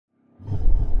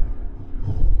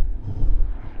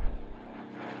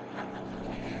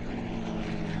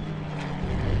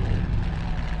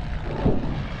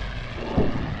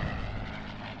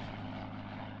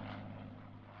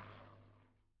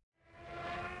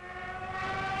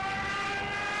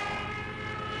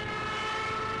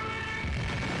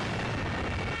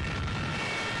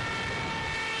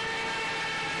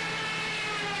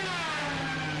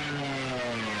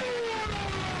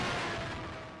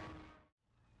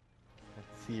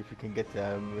see if we can get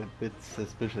there. I'm a bit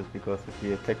suspicious because if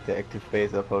we attack the active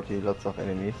base, there are probably lots of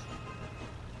enemies.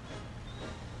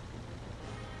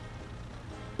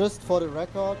 Just for the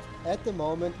record, at the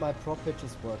moment my prop pitch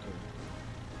is working.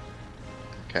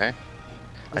 Okay.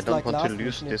 I Just don't like want to last lose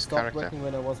mission, it this stopped character. working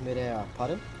when I was mid-air.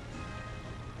 Pardon?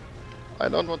 I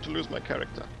don't want to lose my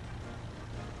character.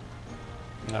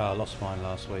 Oh, I lost mine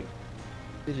last week.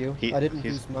 Did you? I didn't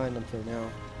use mine until now.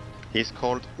 He's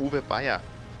called Uwe Bayer.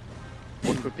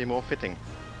 What could be more fitting?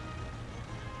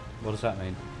 What does that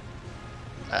mean?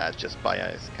 Just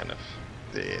Bayer is kind of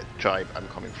the tribe I'm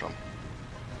coming from.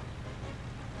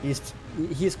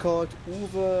 He's called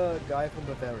Uwe, guy from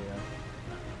Bavaria.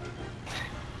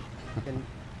 And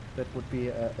that would be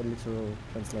a literal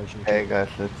translation. Hey guys,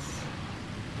 let's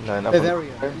line up.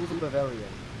 Bavarian, Uwe Bavarian.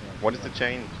 Yeah. What is the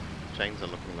chains are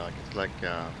looking like? It's like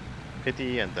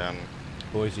Pity and then...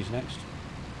 Boise's next.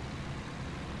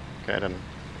 Okay, then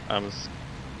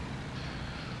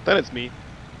then it's me.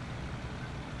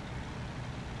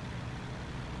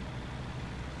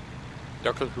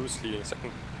 Yockel, who's leading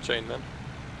second chain then?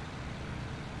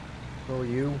 So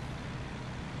you.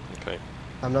 Okay.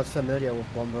 I'm not familiar with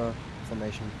bomber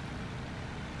formation.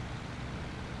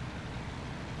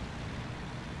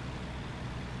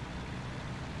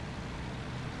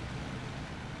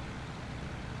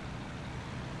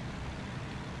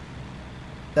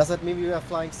 Does that mean we are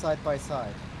flying side by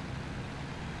side?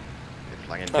 We're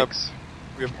flying in rigs.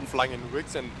 We're flying in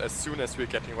rigs, and as soon as we're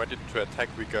getting ready to attack,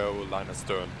 we go line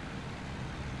astern.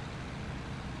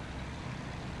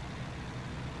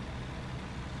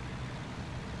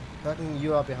 Certain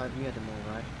you are behind me at the moment,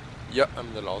 right? Yeah,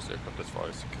 I'm the last aircraft as far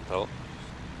as you can tell.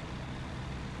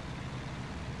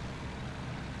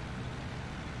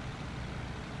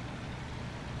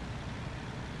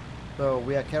 So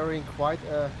we are carrying quite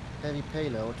a heavy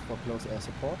payload for close air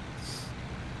support.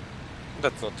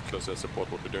 That's not close air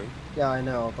support what we're doing. Yeah, I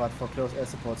know, but for close air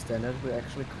support standard, we're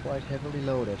actually quite heavily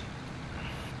loaded.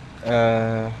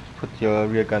 Put your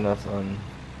rear gunners on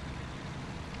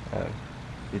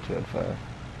V2 and fire.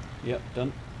 Yep,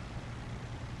 done.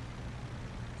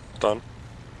 Done.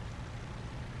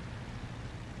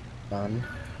 Done.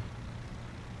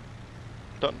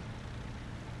 Done.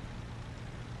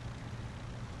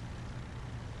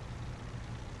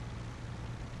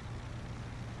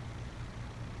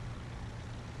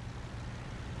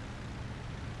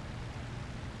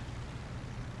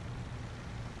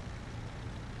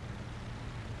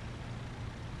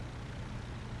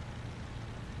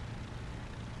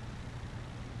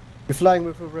 You're flying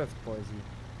with a rift, Boise.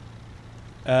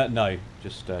 No,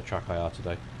 just track IR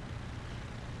today.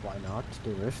 Why not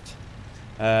the rift?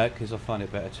 Because I find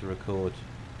it better to record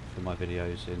for my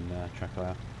videos in track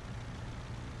IR.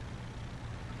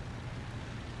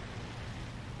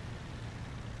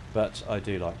 But I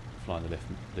do like flying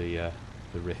the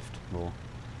rift more.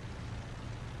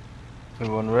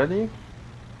 Everyone ready?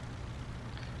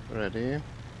 Ready.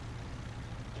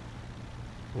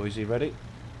 Boise ready?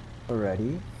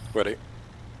 Already. Ready.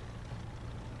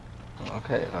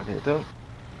 Okay, Rakete.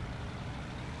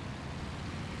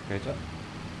 Rakete.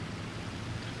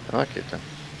 Rakete.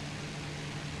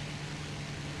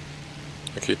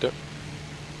 Rakete.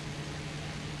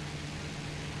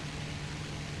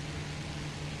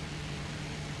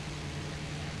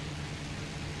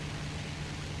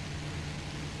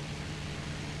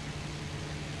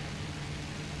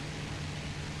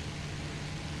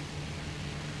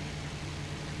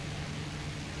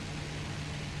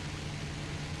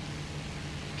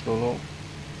 Solo.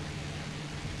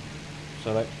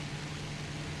 Solo.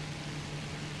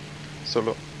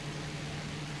 Solo.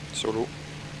 Solo.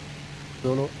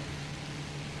 Solo.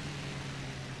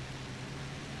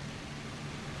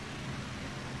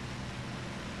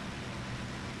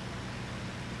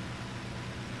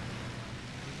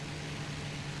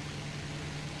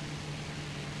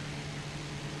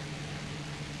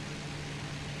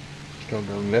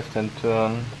 Going left hand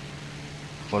turn.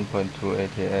 1.2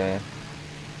 ATA.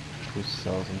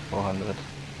 2400.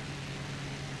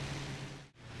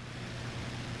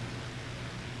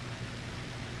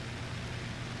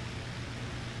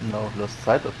 No, lost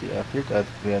sight of the airfield as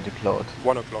we are the cloud.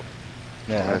 1 o'clock.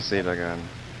 Yeah, I see it again.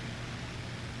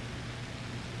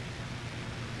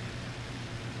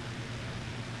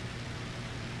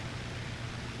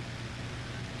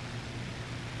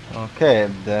 okay,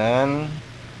 then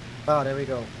Ah, there we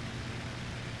go.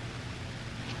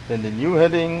 the new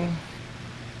heading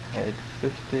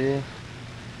 850.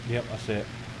 Yep, I see it.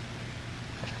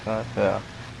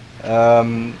 Yeah.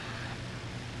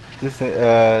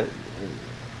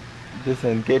 This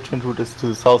engagement route is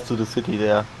to south to the city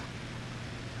there,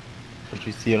 which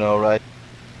we see on our right.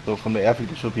 So from the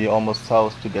airfield, it should be almost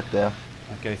south to get there.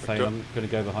 Okay, Thane, I'm going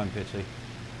to go behind Pity.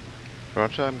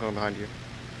 Roger, I'm going behind you.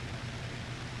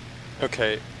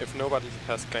 Okay, if nobody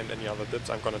has claimed any other dips,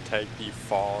 I'm gonna take the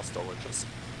far storages.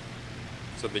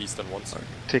 So the eastern ones.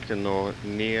 Take the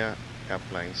near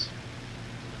airplanes.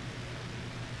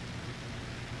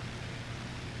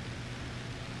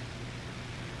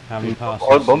 How many passes?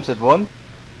 All bombs at once?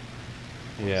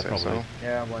 Yeah, Say probably. so.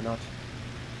 Yeah, why not?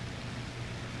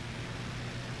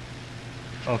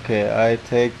 Okay, I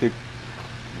take the...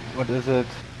 What is it?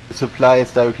 The supply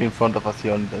is directly in front of us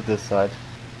here on this side.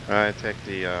 I take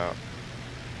the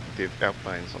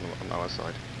airplanes on our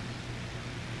side.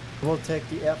 We'll take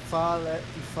the far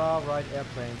right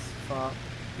airplanes. On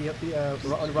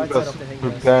the right side Because of the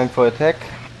hangars. preparing for attack.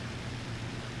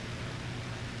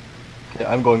 Okay,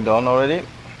 I'm going down already.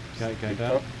 Okay, going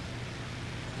down.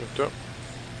 Victor.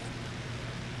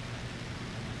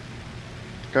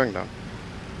 Going down.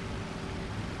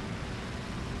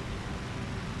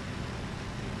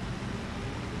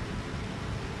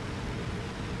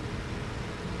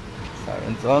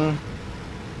 Sirens on.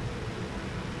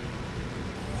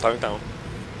 Going down.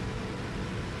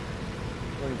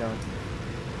 Going down.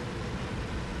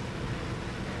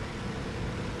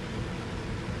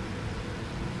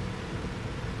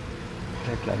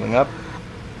 Okay, climbing up.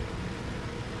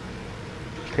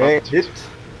 Okay, Fucked. hit.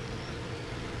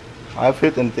 I've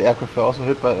hit and the aircraft were also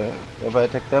hit by if I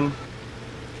attack them.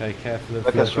 Okay, careful of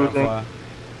Like a the shooting. fire.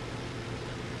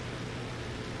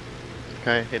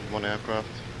 Okay, hit one aircraft.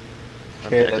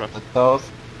 Okay, Anti-aircraft. that's the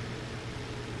south.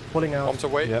 Pulling out. Bombs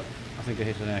away. Yep, I think I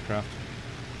hit an aircraft.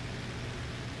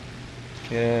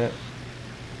 Okay.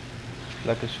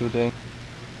 Like a shooting.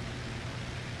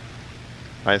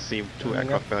 I see two Burning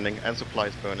aircraft up. burning and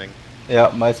supplies burning.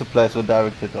 Yeah, my supplies were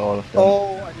directed all of them.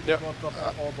 Oh, I did Yep. not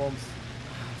drop all bombs.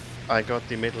 I got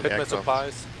the middle Hit my aircraft.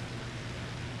 supplies.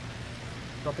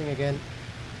 Dropping again.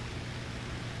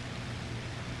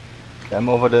 I'm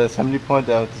over the assembly point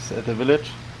at the village.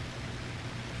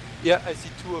 Yeah, I see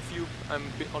two of you. I'm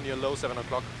on your low 7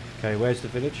 o'clock. Okay, where's the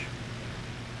village?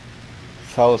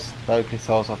 South, directly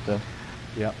south of the...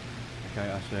 Yep. Okay,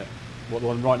 that's it. What, the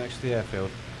one right next to the airfield?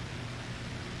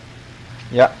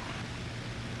 Yeah.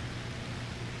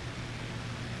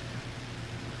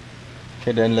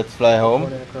 Okay, then let's fly One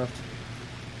home. aircraft.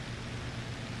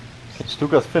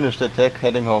 Stuka's finished the attack,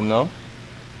 heading home now.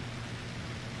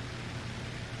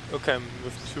 Okay, I'm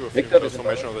with two of Victor, you in did close you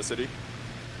formation of the city.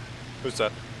 Who's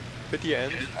that? Pity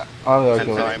and? Oh, yeah, And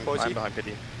okay. Sorry. I'm behind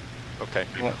Pity. Okay.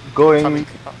 Yeah, going Coming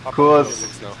up course,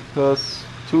 on the now. course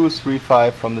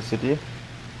 235 from the city.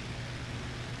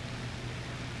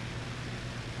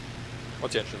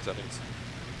 What's the engine settings?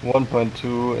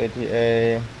 1.2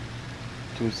 ATA,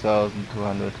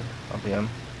 2200 RPM.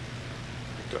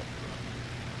 Victor.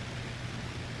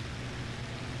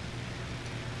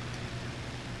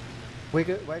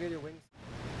 Wiggle your wings.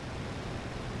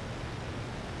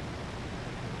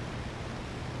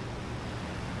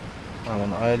 I'm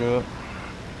on idle.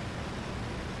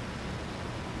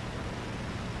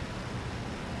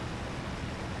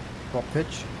 Drop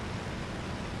pitch.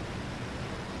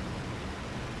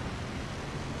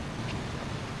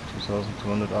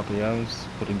 $2,200 RPMs,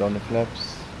 putting down the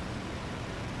flaps.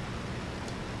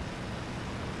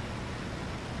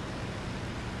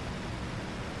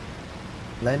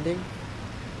 Landing.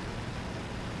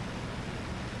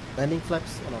 Landing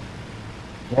flaps or not?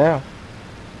 Yeah,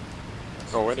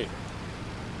 Already.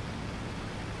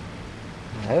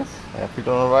 yes, airfield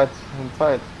on the right hand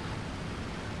side.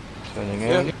 Turning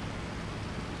in. Yeah.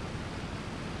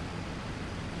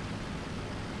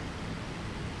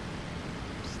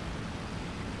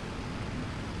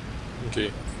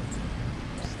 Okay.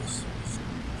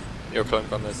 Your clone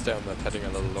gonna stay on that heading a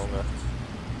little longer.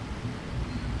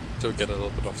 To get a little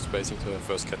bit of spacing to the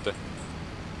first kette.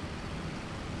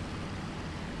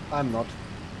 I'm not.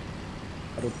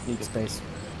 I don't need space.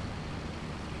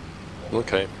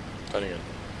 Okay, turning in.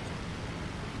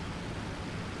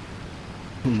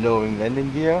 Lowering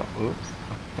landing gear. Oops.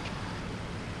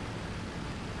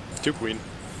 Too green.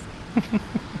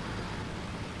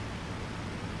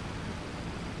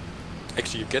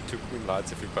 Actually, you get two green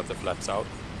lights if you've got the flaps out.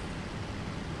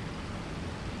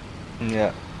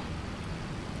 Yeah.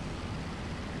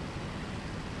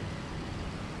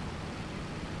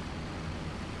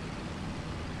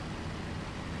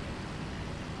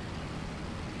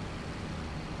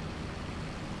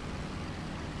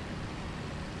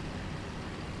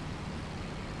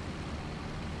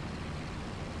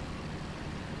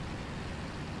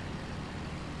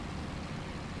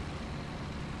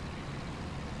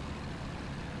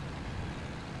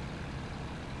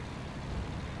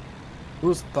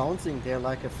 Who's bouncing there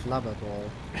like a flubber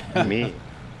ball? Me.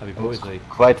 Happy It was Boise.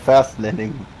 quite fast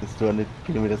landing. This 200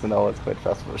 kilometers an hour. It's quite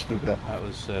fast for a Stuka. That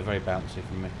was very bouncy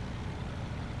from me.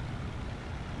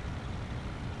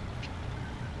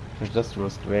 We just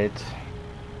rose straight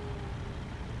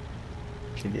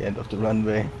to the end of the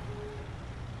runway.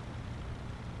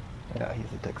 Yeah, he's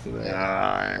a taxiway. Yeah,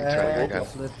 I'm trying And,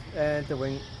 again. and the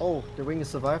wing. Oh, the wing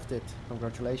survived it.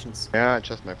 Congratulations. Yeah,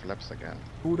 just my flaps again.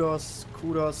 Kudos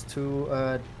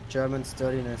to German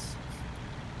sturdiness.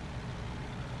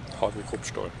 Harten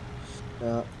Kruppstoll.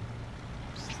 Yeah.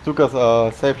 Stukas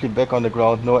are safely back on the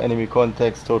ground. No enemy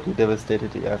contacts. Totally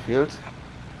devastated the airfield.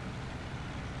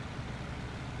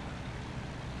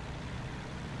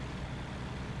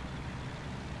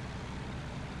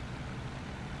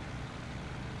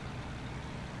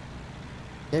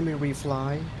 Can we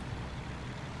refly?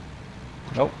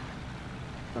 Nope.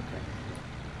 Okay.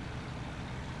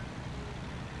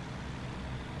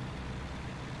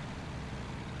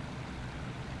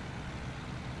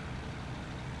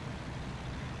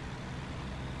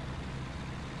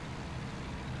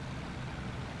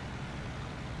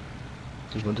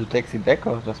 Do you want to taxi back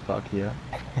or just park here?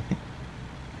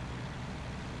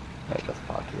 I just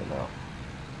park here now.